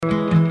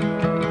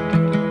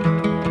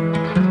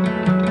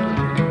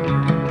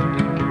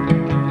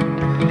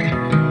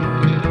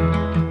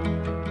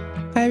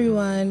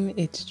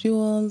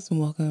gals,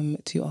 and welcome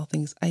to All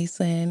Things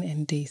Iceland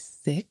and day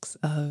 6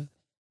 of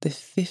the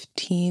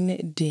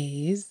 15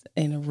 days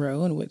in a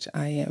row in which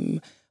I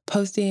am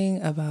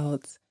posting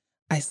about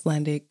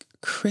Icelandic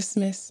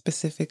Christmas,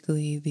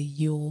 specifically the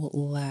Yule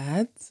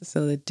Lads,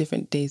 so the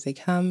different days they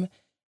come.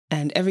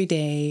 And every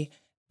day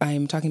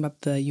I'm talking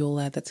about the Yule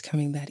Lad that's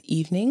coming that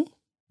evening.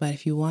 But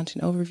if you want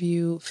an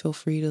overview, feel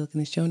free to look in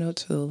the show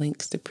notes for the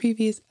links to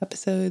previous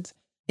episodes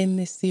in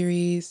this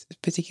series,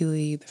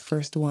 particularly the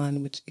first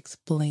one, which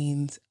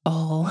explains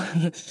all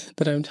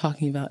that I'm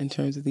talking about in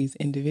terms of these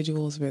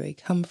individuals, where they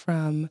come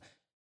from.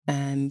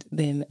 And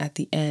then at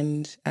the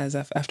end,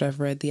 after I've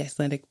read the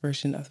Icelandic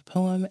version of the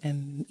poem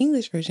and the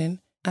English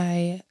version,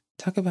 I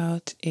talk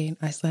about an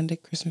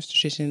Icelandic Christmas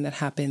tradition that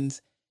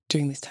happens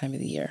during this time of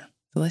the year.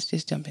 So let's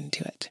just jump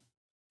into it.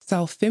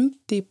 Sá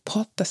fimmti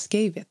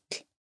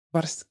pottaskeivill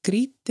var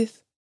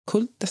skrítið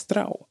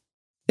kuldastrá.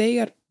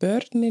 Þegar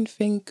börnin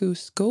fengu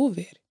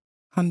skófir,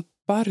 hann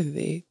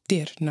barði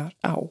dyrnar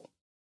á.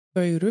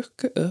 Þau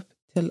rukku upp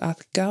til að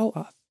gá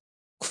að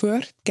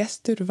hvort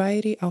gestur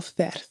væri á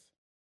ferð.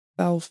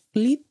 Þá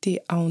flýtti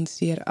án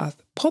sér að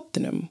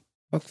pottinum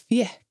og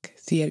fékk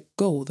sér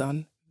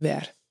góðan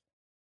verð.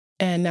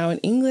 And now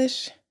in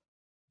English,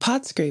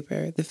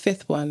 Potscraper, the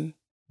fifth one,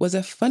 was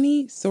a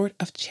funny sort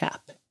of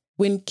chap.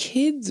 When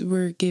kids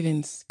were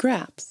given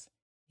scraps,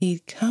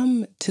 he'd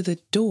come to the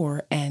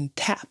door and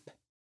tap,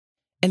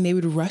 and they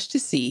would rush to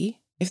see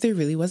if there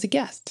really was a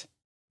guest.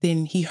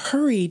 Then he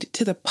hurried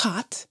to the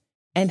pot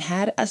and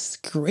had a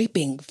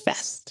scraping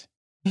fest.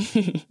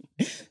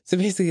 So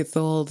basically it's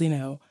the old,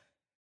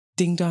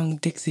 ding dong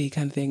Dixie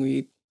kind of thing where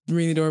you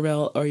ring the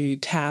doorbell or you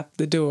tap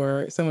the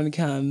door, someone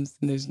comes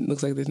and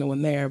looks like there's no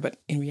one there. But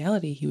in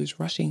reality, he was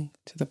rushing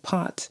to the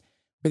pot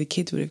where the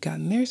kids would have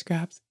gotten their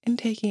scraps and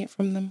taking it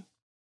from them.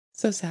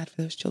 So sad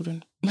for those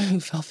children who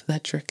fell for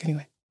that trick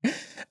anyway.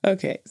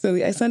 Okay, so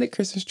the Icelandic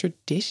Christmas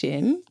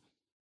tradition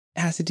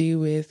has to do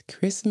with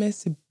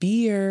Christmas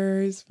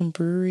beers from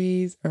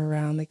breweries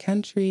around the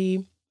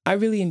country. I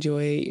really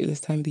enjoy this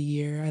time of the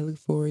year. I look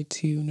forward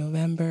to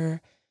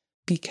November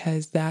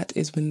because that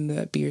is when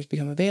the beers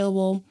become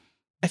available.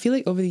 I feel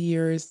like over the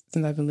years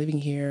since I've been living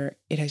here,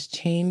 it has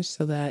changed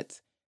so that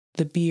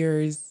the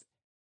beers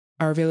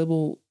are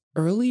available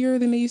earlier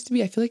than they used to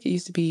be. I feel like it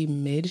used to be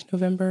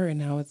mid-November and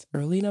now it's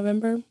early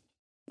November.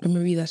 Or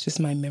maybe that's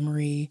just my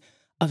memory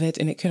of it,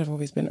 and it could have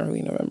always been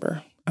early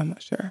November. I'm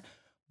not sure.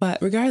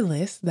 But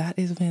regardless, that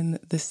is when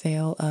the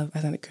sale of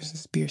Icelandic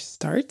Christmas beers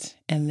starts.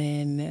 And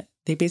then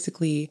they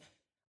basically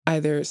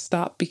either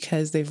stop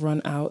because they've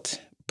run out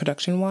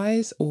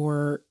production-wise,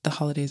 or the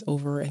holiday's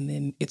over and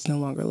then it's no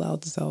longer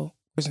allowed to sell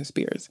Christmas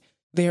beers.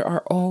 There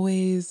are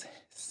always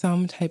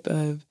some type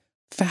of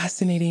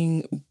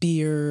fascinating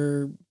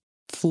beer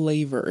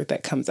flavor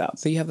that comes out.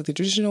 So you have the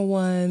traditional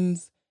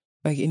ones,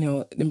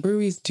 the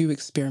breweries do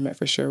experiment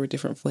for sure with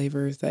different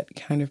flavors that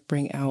kind of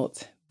bring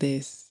out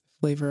this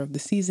flavor of the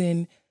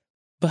season.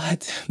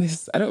 But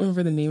I don't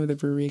remember the name of the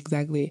brewery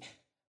exactly,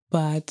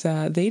 but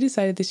they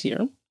decided this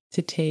year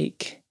to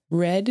take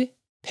red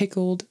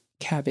pickled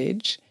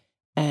cabbage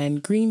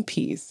and green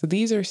peas. So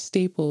these are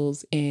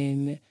staples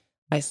in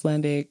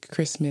Icelandic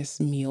Christmas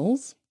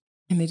meals.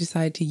 And they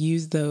decided to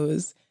use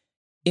those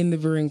in the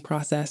brewing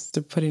process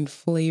to put in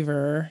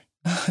flavor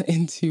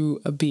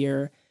into a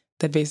beer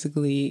that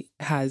basically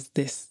has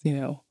this,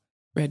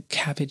 red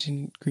cabbage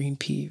and green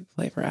pea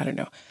flavor. I don't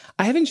know.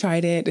 I haven't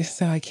tried it,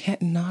 so I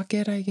can't knock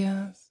it, I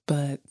guess.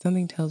 But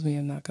something tells me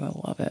I'm not going to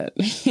love it.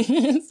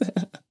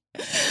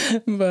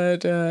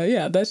 But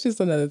yeah, that's just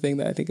another thing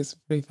that I think is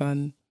pretty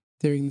fun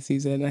during the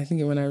season. I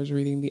think when I was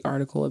reading the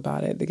article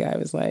about it, the guy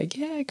was like,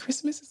 yeah,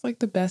 Christmas is like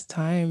the best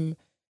time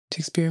to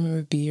experiment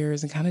with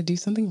beers and kind of do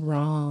something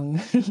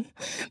wrong.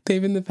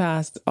 They've in the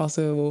past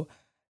also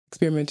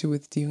experimented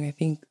with doing, I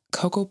think,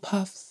 Cocoa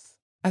Puffs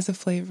as a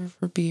flavor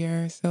for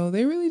beer. So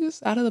they're really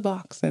just out of the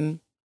box, and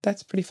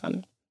that's pretty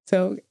fun.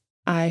 So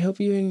I hope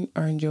you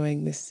are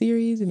enjoying this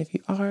series. And if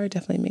you are,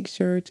 definitely make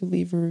sure to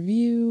leave a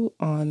review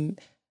on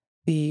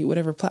the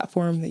whatever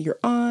platform that you're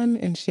on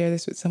and share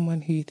this with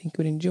someone who you think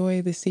would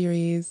enjoy the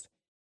series.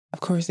 Of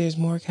course, there's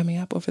more coming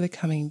up over the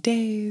coming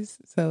days.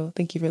 So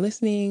thank you for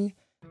listening.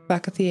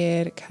 Þakka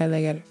þér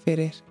kærlega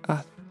fyrir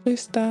að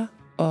hlusta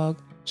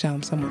og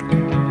sjáumst á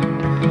morgun.